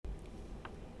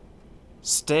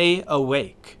Stay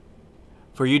awake,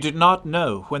 for you do not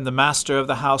know when the master of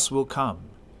the house will come,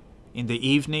 in the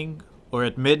evening, or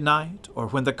at midnight, or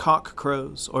when the cock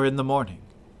crows, or in the morning,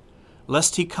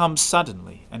 lest he come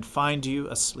suddenly and find you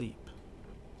asleep.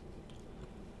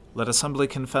 Let us humbly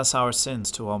confess our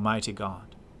sins to Almighty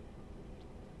God.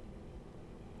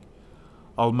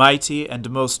 Almighty and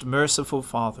most merciful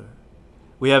Father,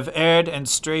 we have erred and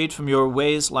strayed from your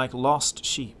ways like lost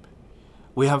sheep.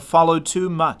 We have followed too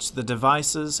much the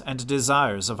devices and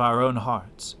desires of our own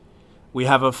hearts. We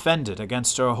have offended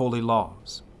against your holy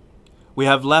laws. We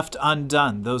have left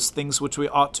undone those things which we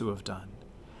ought to have done,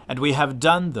 and we have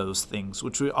done those things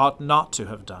which we ought not to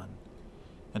have done.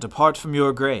 And apart from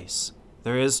your grace,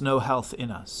 there is no health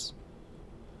in us.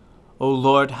 O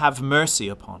Lord, have mercy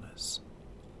upon us.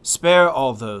 Spare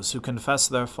all those who confess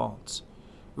their faults.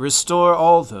 Restore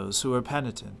all those who are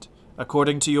penitent,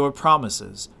 according to your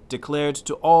promises declared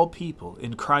to all people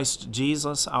in Christ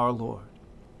Jesus our Lord.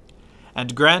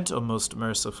 And grant, O most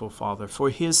merciful Father, for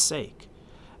his sake,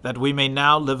 that we may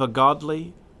now live a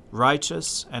godly,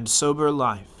 righteous, and sober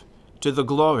life, to the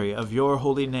glory of your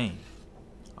holy name.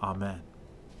 Amen.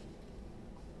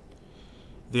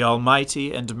 The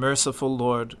Almighty and merciful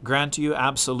Lord grant you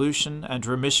absolution and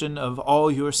remission of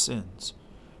all your sins,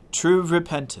 true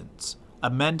repentance,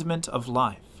 amendment of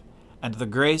life, and the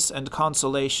grace and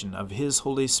consolation of his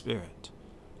Holy Spirit.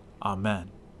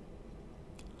 Amen.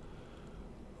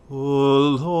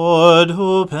 O Lord,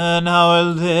 open our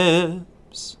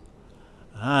lips,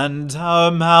 and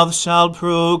our mouth shall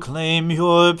proclaim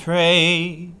your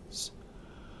praise.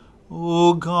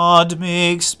 O God,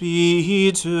 make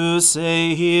speed to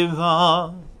save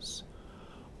us.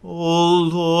 O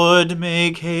Lord,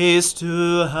 make haste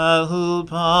to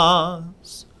help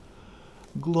us.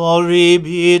 Glory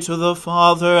be to the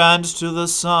Father, and to the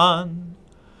Son,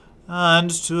 and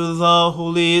to the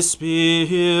Holy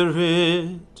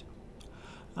Spirit,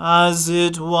 as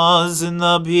it was in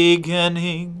the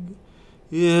beginning,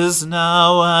 is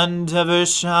now, and ever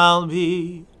shall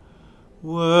be,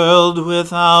 world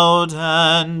without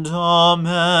end.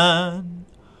 Amen.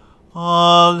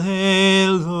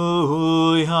 Alleluia.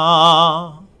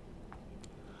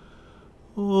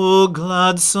 O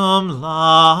gladsome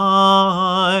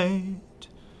light,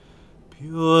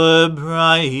 pure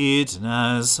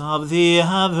brightness of the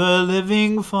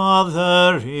ever-living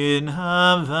Father in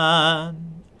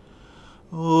heaven,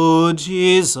 O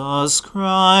Jesus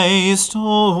Christ,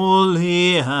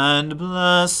 holy and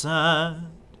blessed,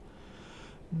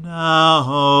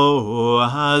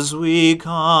 now as we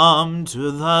come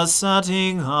to the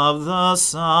setting of the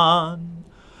sun,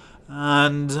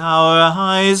 and our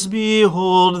eyes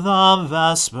behold the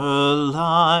vesper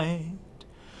light,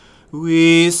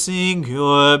 we sing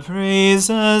your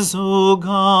praises, O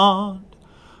God,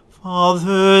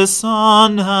 Father,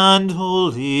 Son, and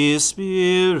Holy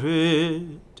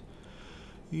Spirit.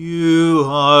 You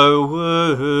are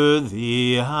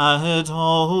worthy at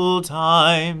all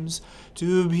times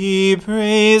to be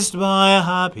praised by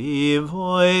happy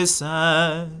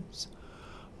voices,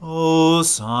 O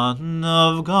Son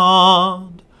of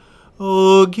God,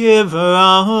 O Giver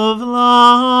of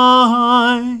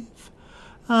life,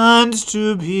 and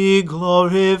to be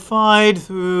glorified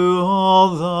through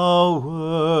all the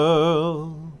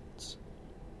worlds.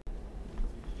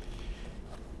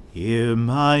 Hear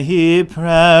my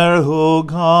prayer, O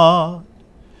God.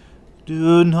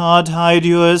 Do not hide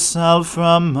yourself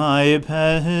from my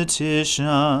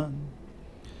petition.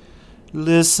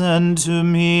 Listen to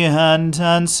me and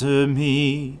answer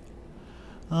me.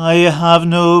 I have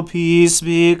no peace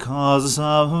because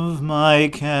of my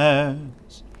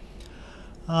cares.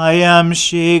 I am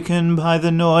shaken by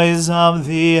the noise of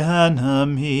the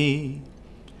enemy,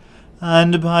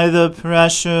 and by the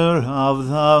pressure of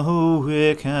the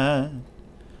wicked.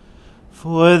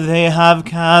 For they have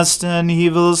cast an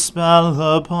evil spell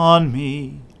upon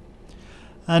me,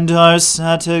 and are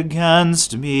set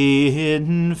against me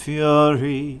in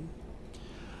fury.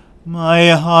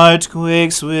 My heart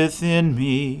quakes within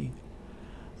me,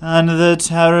 and the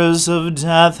terrors of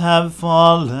death have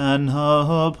fallen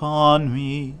upon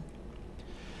me.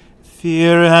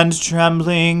 Fear and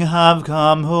trembling have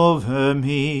come over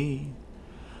me,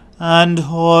 and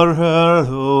horror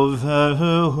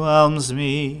overwhelms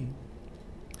me.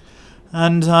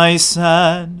 And I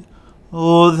said,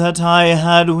 Oh, that I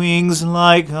had wings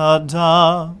like a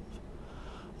dove!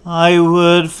 I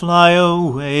would fly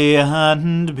away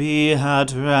and be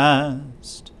at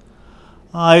rest.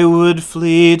 I would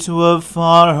flee to a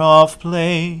far-off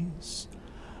place,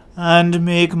 and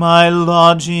make my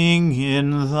lodging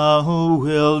in the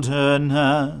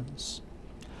wilderness.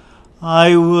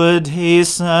 I would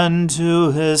hasten to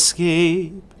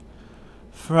escape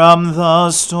from the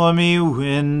stormy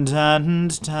wind and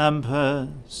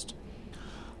tempest.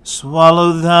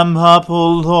 Swallow them up, O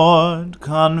Lord,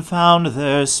 confound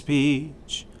their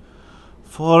speech.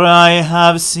 For I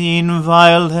have seen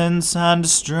violence and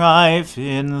strife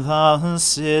in the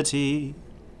city.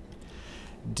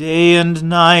 Day and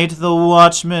night the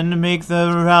watchmen make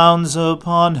their rounds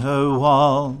upon her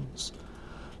walls,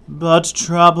 but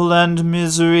trouble and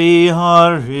misery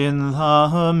are in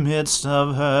the midst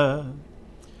of her.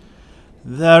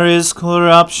 There is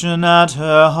corruption at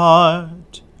her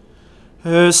heart.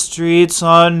 Her streets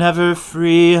are never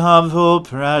free of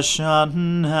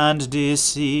oppression and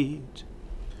deceit.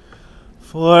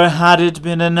 For had it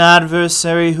been an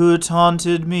adversary who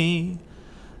taunted me,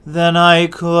 then I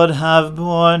could have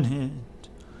borne it.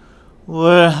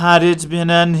 Or had it been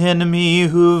an enemy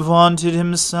who vaunted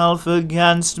himself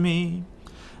against me,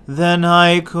 then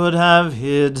I could have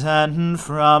hidden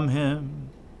from him.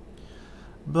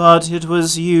 But it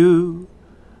was you,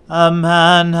 a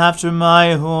man after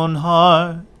my own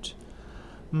heart,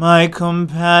 my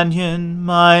companion,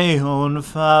 my own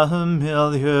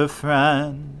familiar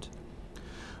friend.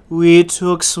 We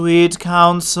took sweet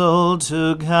counsel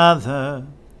together,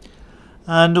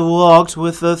 and walked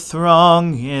with the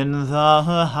throng in the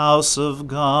house of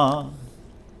God.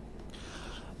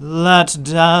 Let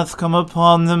death come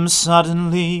upon them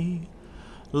suddenly.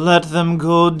 Let them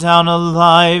go down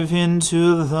alive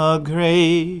into the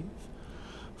grave.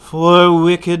 For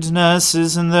wickedness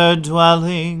is in their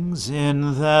dwellings,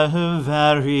 in their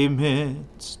very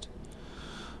midst.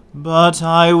 But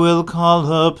I will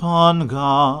call upon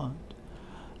God,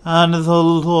 and the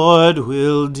Lord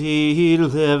will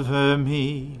deliver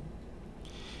me.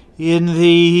 In the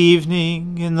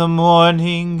evening, in the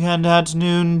morning, and at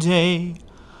noonday,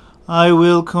 I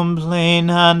will complain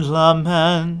and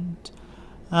lament,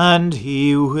 and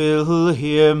he will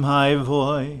hear my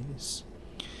voice.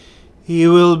 He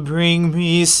will bring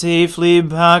me safely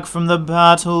back from the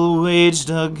battle waged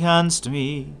against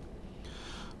me.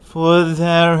 For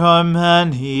there are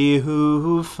many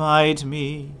who fight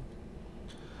me.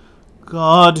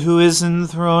 God, who is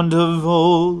enthroned of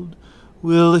old,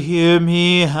 will hear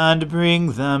me and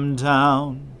bring them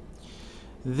down.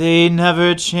 They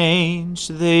never change,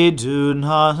 they do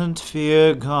not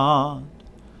fear God.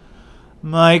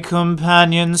 My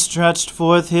companion stretched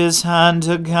forth his hand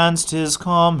against his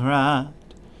comrade.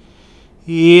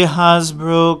 He has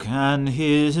broken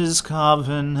his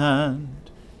covenant.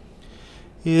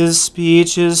 His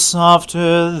speech is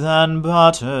softer than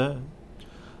butter,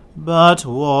 but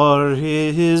war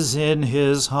is in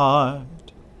his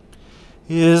heart.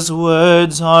 His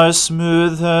words are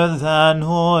smoother than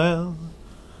oil,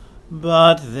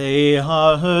 but they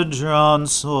are drawn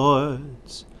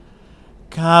swords.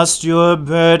 Cast your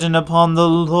burden upon the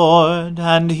Lord,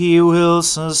 and he will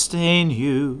sustain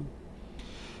you.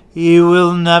 He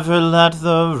will never let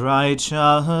the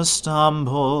righteous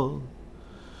stumble.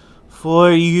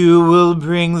 For you will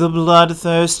bring the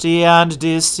bloodthirsty and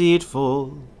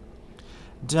deceitful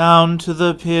down to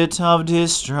the pit of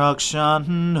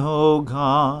destruction, O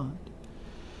God.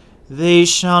 They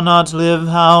shall not live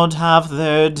out half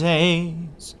their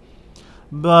days,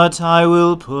 but I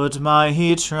will put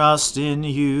my trust in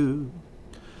you.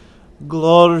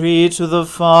 Glory to the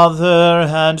Father,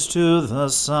 and to the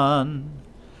Son,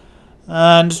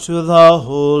 and to the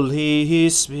Holy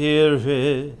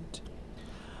Spirit,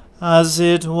 as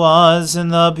it was in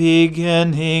the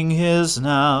beginning, is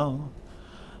now,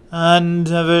 and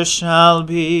ever shall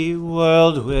be,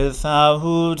 world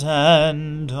without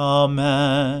end.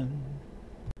 Amen.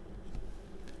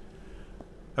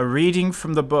 A reading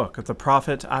from the book of the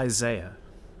prophet Isaiah.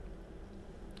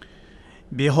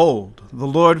 Behold, the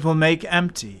Lord will make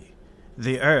empty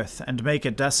the earth and make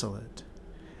it desolate,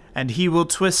 and he will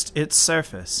twist its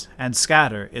surface and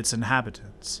scatter its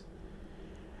inhabitants.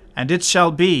 And it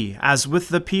shall be as with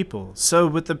the people, so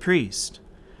with the priest,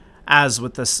 as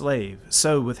with the slave,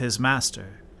 so with his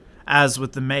master, as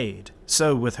with the maid,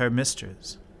 so with her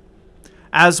mistress,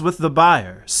 as with the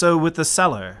buyer, so with the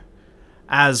seller,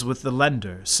 as with the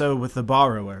lender, so with the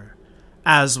borrower,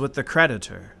 as with the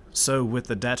creditor, so with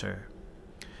the debtor.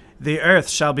 The earth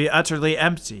shall be utterly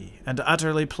empty and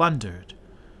utterly plundered,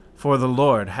 for the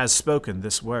Lord has spoken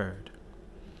this word.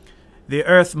 The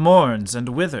earth mourns and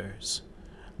withers,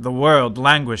 the world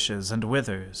languishes and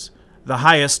withers, the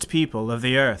highest people of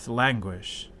the earth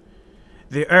languish.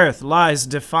 The earth lies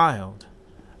defiled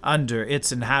under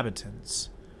its inhabitants,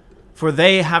 for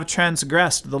they have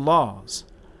transgressed the laws,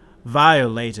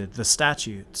 violated the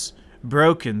statutes,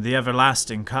 broken the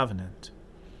everlasting covenant.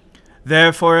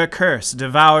 Therefore a curse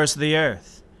devours the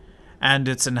earth, and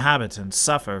its inhabitants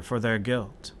suffer for their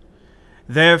guilt.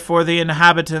 Therefore the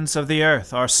inhabitants of the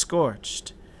earth are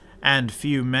scorched, and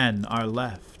few men are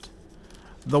left.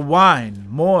 The wine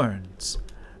mourns,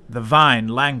 the vine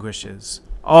languishes,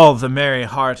 all the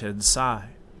merry-hearted sigh.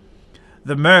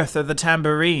 The mirth of the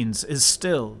tambourines is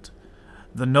stilled,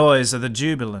 the noise of the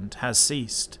jubilant has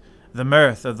ceased, the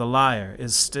mirth of the lyre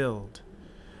is stilled.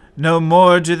 No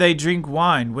more do they drink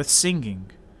wine with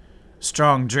singing.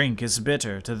 Strong drink is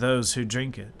bitter to those who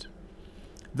drink it.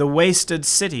 The wasted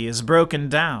city is broken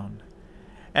down.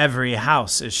 Every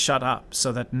house is shut up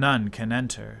so that none can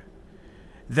enter.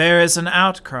 There is an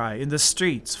outcry in the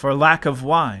streets for lack of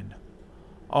wine.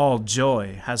 All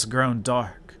joy has grown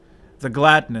dark. The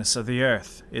gladness of the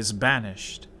earth is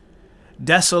banished.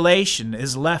 Desolation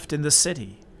is left in the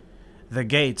city. The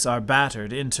gates are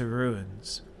battered into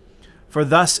ruins. For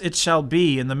thus it shall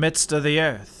be in the midst of the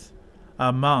earth,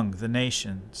 among the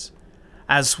nations,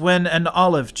 as when an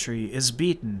olive tree is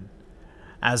beaten,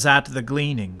 as at the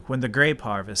gleaning when the grape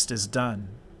harvest is done.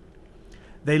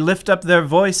 They lift up their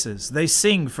voices, they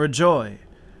sing for joy.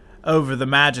 Over the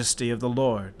majesty of the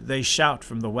Lord they shout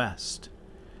from the west.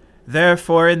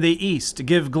 Therefore in the east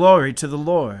give glory to the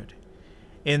Lord.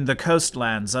 In the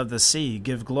coastlands of the sea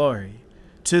give glory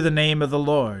to the name of the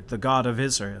Lord, the God of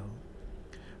Israel.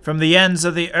 From the ends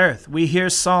of the earth we hear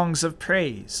songs of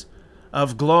praise,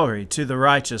 of glory to the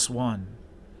righteous one.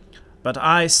 But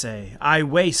I say, I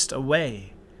waste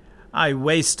away,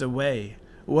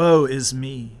 woe is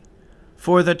me.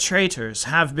 For the traitors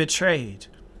have betrayed,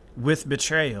 with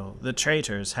betrayal the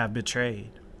traitors have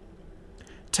betrayed.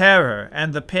 Terror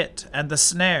and the pit and the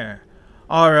snare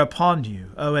are upon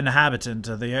you, O inhabitant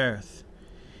of the earth.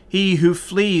 He who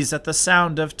flees at the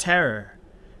sound of terror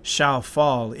shall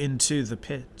fall into the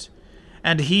pit,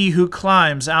 and he who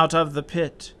climbs out of the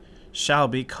pit shall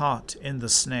be caught in the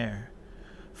snare.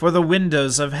 For the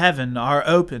windows of heaven are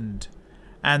opened,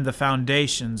 and the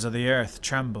foundations of the earth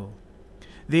tremble.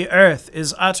 The earth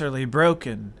is utterly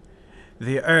broken,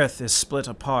 the earth is split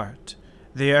apart,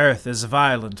 the earth is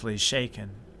violently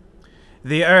shaken.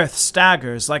 The earth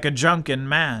staggers like a drunken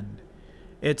man,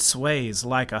 it sways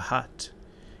like a hut.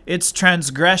 Its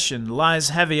transgression lies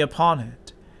heavy upon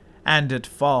it, and it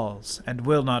falls and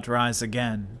will not rise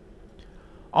again.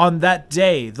 On that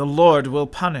day the Lord will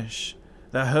punish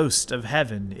the host of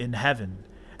heaven in heaven,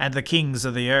 and the kings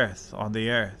of the earth on the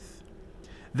earth.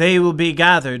 They will be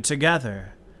gathered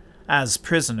together as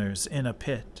prisoners in a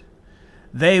pit.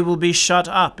 They will be shut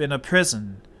up in a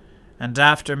prison, and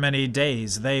after many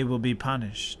days they will be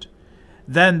punished.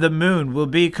 Then the moon will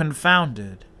be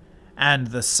confounded, and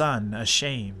the sun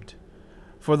ashamed.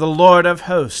 For the Lord of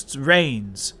hosts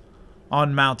reigns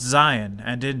on Mount Zion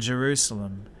and in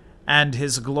Jerusalem, and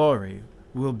his glory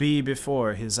will be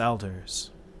before his elders.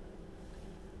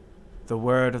 The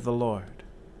word of the Lord.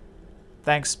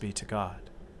 Thanks be to God.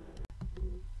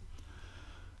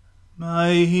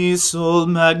 My soul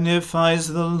magnifies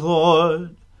the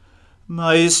Lord.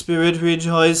 My spirit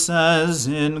rejoices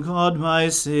in God my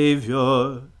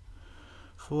Saviour.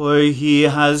 For he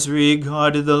has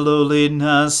regarded the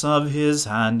lowliness of his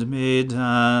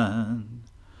handmaiden.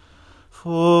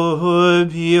 For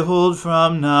behold,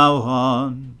 from now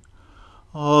on,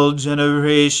 all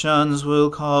generations will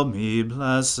call me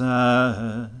blessed.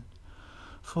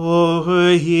 For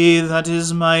he that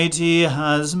is mighty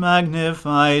has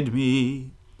magnified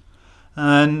me,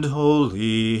 and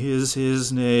holy is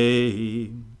his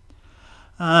name.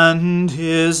 And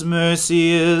his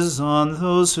mercy is on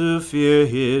those who fear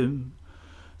him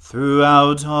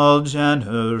throughout all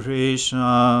generations.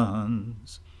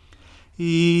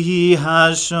 He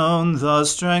has shown the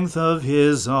strength of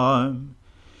his arm.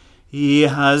 He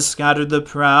has scattered the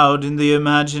proud in the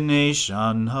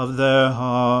imagination of their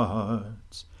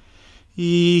hearts.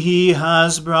 He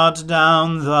has brought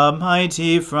down the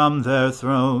mighty from their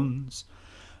thrones,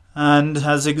 and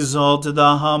has exalted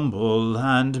the humble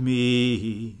and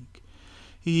meek.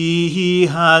 He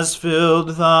has filled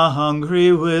the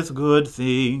hungry with good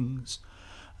things,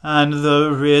 and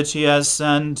the rich he has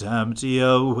sent empty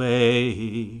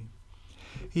away.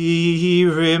 He,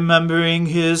 remembering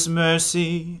his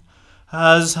mercy,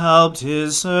 has helped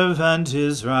his servant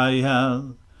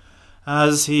Israel,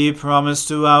 as he promised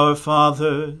to our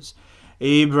fathers,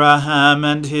 Abraham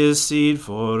and his seed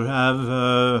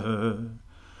forever.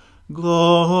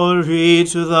 Glory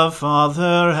to the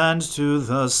Father, and to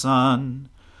the Son,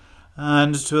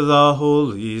 and to the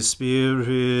Holy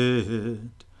Spirit,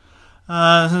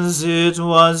 as it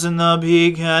was in the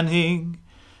beginning,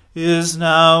 is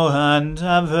now, and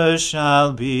ever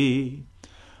shall be,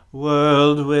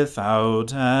 world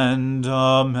without end.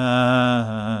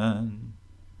 Amen.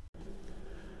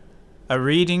 A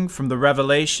reading from the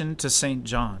Revelation to St.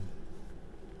 John.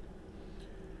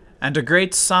 And a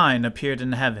great sign appeared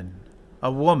in heaven,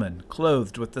 a woman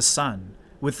clothed with the sun,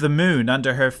 with the moon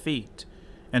under her feet,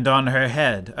 and on her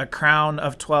head a crown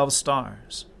of 12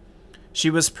 stars. She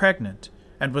was pregnant,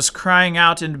 and was crying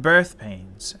out in birth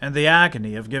pains, and the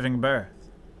agony of giving birth.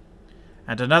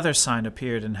 And another sign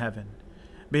appeared in heaven.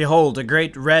 Behold, a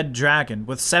great red dragon,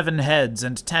 with 7 heads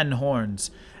and 10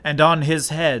 horns, and on his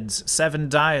heads 7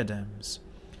 diadems.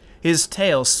 His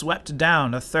tail swept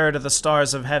down 1/3 of the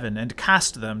stars of heaven, and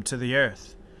cast them to the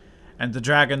earth. And the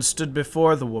dragon stood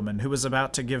before the woman who was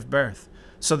about to give birth,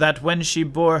 so that when she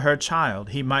bore her child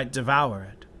he might devour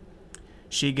it.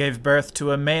 She gave birth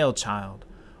to a male child,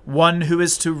 one who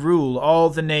is to rule all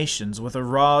the nations with a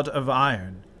rod of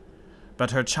iron.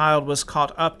 But her child was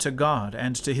caught up to God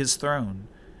and to his throne.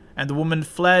 And the woman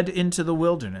fled into the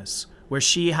wilderness, where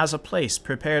she has a place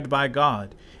prepared by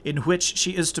God, in which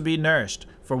she is to be nourished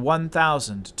for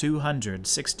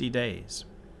 1,260 days.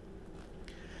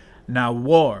 Now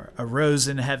war arose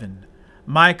in heaven,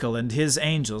 Michael and his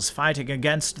angels fighting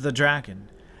against the dragon,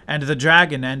 and the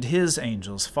dragon and his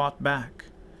angels fought back.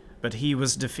 But he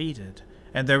was defeated,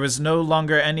 and there was no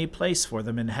longer any place for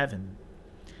them in heaven.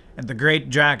 And the great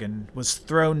dragon was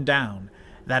thrown down,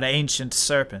 that ancient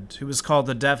serpent, who was called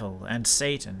the devil and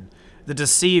Satan, the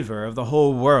deceiver of the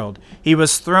whole world. He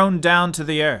was thrown down to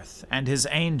the earth, and his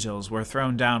angels were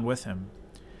thrown down with him.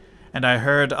 And I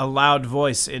heard a loud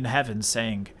voice in heaven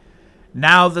saying,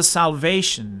 Now the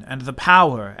salvation, and the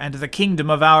power, and the kingdom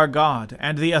of our God,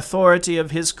 and the authority of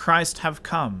his Christ have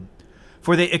come.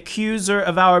 For the accuser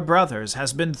of our brothers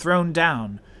has been thrown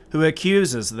down, who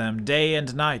accuses them day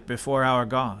and night before our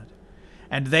God.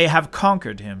 And they have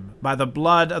conquered him by the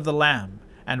blood of the Lamb,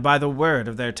 and by the word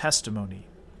of their testimony.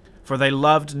 For they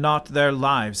loved not their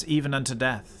lives even unto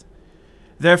death.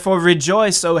 Therefore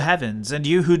rejoice, O heavens, and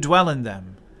you who dwell in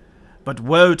them. But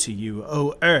woe to you,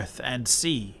 O earth and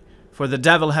sea, for the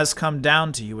devil has come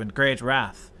down to you in great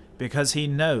wrath, because he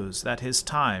knows that his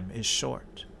time is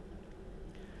short.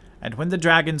 And when the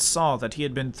dragon saw that he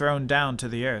had been thrown down to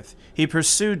the earth, he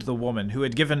pursued the woman who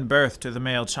had given birth to the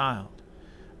male child.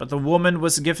 But the woman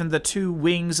was given the 2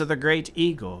 wings of the great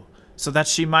eagle, so that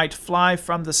she might fly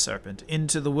from the serpent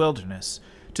into the wilderness,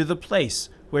 to the place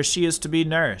where she is to be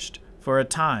nourished for a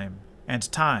time,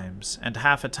 and times, and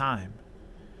half a time.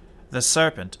 The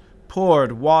serpent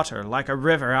poured water like a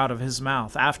river out of his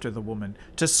mouth after the woman,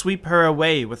 to sweep her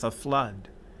away with a flood.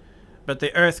 But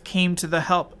the earth came to the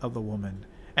help of the woman,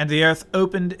 and the earth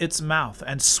opened its mouth,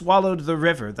 and swallowed the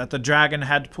river that the dragon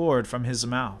had poured from his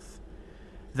mouth.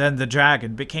 Then the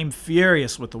dragon became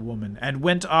furious with the woman, and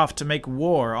went off to make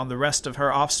war on the rest of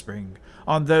her offspring,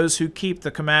 on those who keep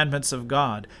the commandments of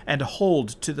God, and hold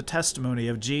to the testimony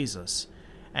of Jesus.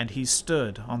 And he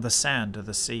stood on the sand of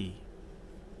the sea.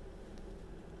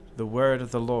 The word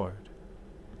of the Lord.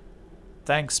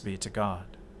 Thanks be to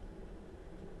God.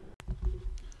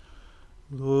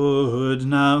 Lord,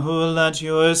 now let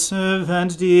your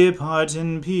servant depart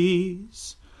in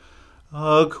peace,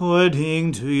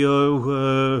 according to your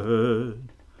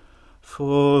word.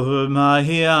 For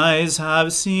my eyes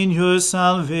have seen your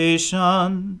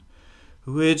salvation,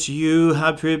 which you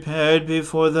have prepared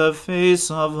before the face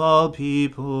of all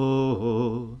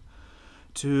people,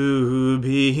 to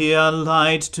be a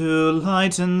light to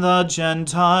lighten the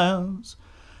Gentiles,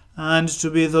 and to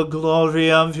be the glory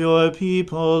of your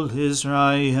people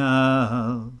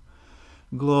Israel.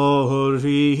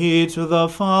 Glory to the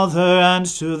Father, and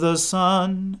to the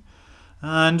Son,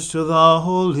 and to the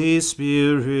Holy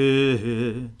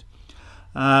Spirit,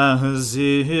 as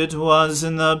it was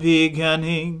in the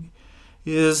beginning,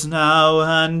 is now,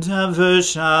 and ever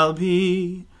shall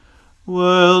be,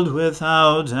 world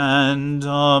without end.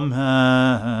 Amen.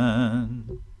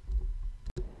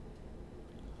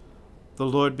 The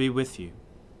Lord be with you.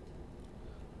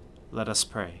 Let us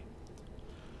pray.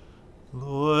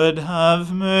 Lord,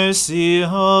 have mercy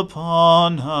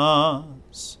upon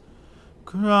us.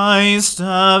 Christ,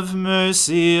 have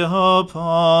mercy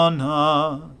upon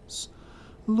us.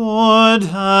 Lord,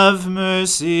 have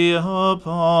mercy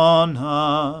upon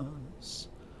us.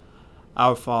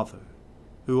 Our Father,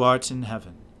 who art in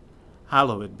heaven,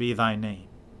 hallowed be thy name.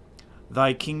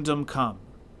 Thy kingdom come,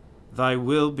 thy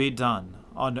will be done,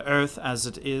 on earth as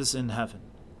it is in heaven.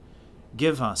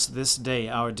 Give us this day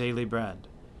our daily bread,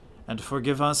 and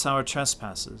forgive us our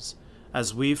trespasses,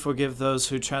 as we forgive those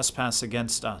who trespass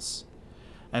against us.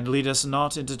 And lead us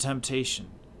not into temptation,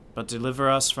 but deliver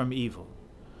us from evil.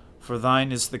 For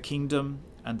thine is the kingdom,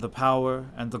 and the power,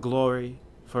 and the glory,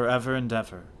 forever and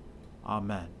ever.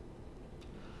 Amen.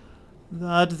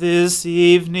 That this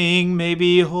evening may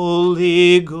be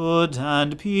holy, good,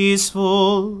 and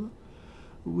peaceful,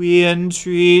 we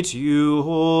entreat you,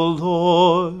 O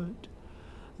Lord,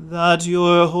 that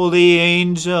your holy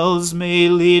angels may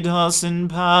lead us in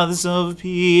paths of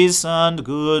peace and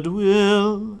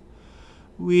goodwill.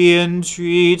 We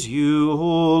entreat you,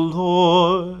 O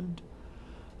Lord,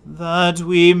 that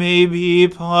we may be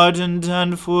pardoned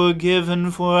and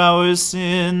forgiven for our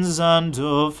sins and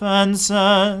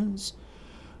offenses.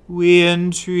 We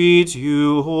entreat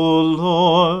you, O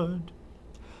Lord,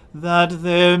 that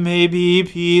there may be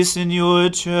peace in your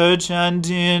church and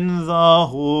in the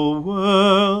whole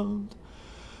world.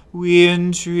 We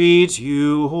entreat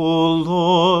you, O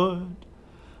Lord,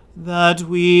 that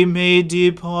we may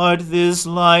depart this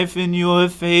life in your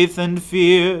faith and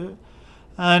fear,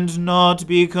 and not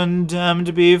be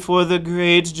condemned before the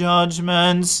great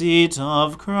judgment seat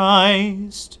of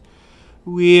Christ.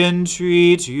 We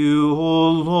entreat you, O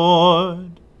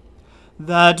Lord,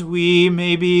 that we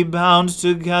may be bound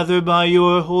together by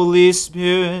your Holy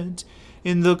Spirit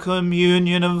in the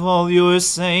communion of all your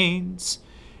saints,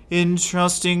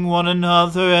 entrusting one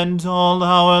another and all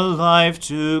our life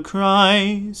to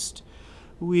Christ.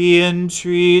 We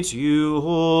entreat you,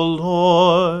 O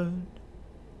Lord.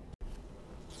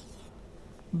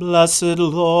 Blessed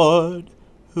Lord,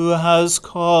 who has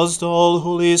caused all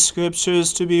holy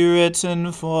scriptures to be written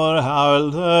for our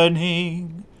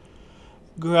learning,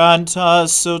 grant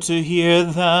us so to hear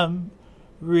them,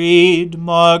 read,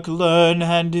 mark, learn,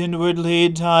 and inwardly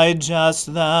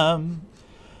digest them,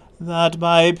 that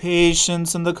by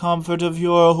patience and the comfort of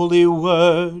your holy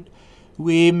word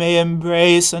we may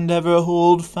embrace and ever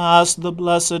hold fast the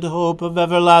blessed hope of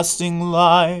everlasting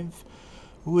life,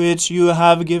 which you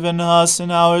have given us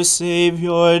in our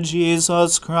Saviour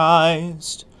Jesus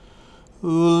Christ,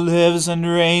 who lives and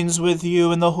reigns with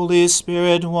you in the Holy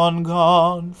Spirit, one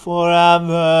God,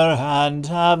 forever and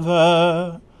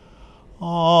ever.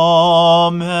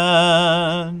 Amen.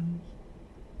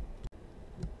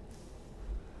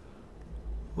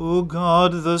 O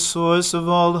God, the source of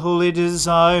all holy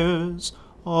desires,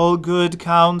 all good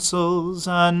counsels,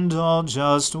 and all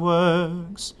just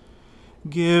works,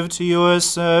 give to your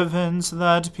servants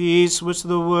that peace which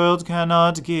the world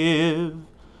cannot give,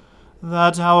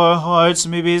 that our hearts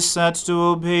may be set to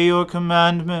obey your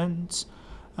commandments,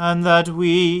 and that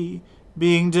we,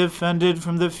 being defended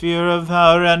from the fear of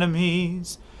our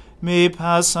enemies, may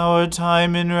pass our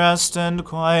time in rest and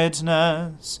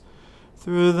quietness,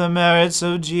 through the merits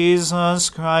of Jesus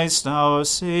Christ our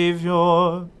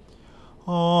Saviour.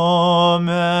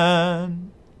 Amen.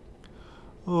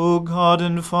 O God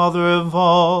and Father of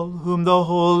all, whom the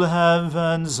whole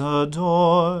heavens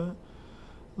adore,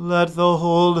 let the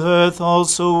whole earth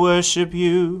also worship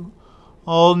you,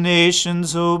 all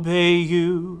nations obey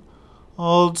you,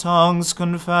 all tongues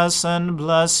confess and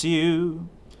bless you,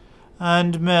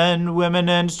 and men, women,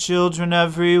 and children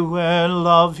everywhere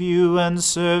love you and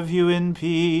serve you in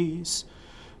peace,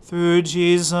 through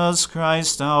Jesus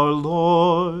Christ our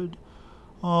Lord.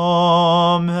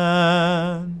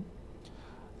 Amen.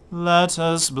 Let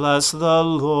us bless the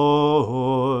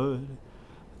Lord.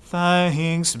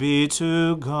 Thanks be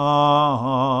to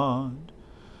God.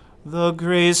 The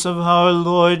grace of our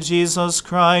Lord Jesus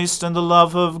Christ, and the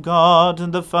love of God,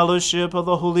 and the fellowship of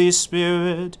the Holy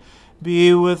Spirit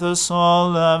be with us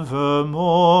all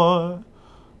evermore.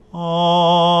 Amen.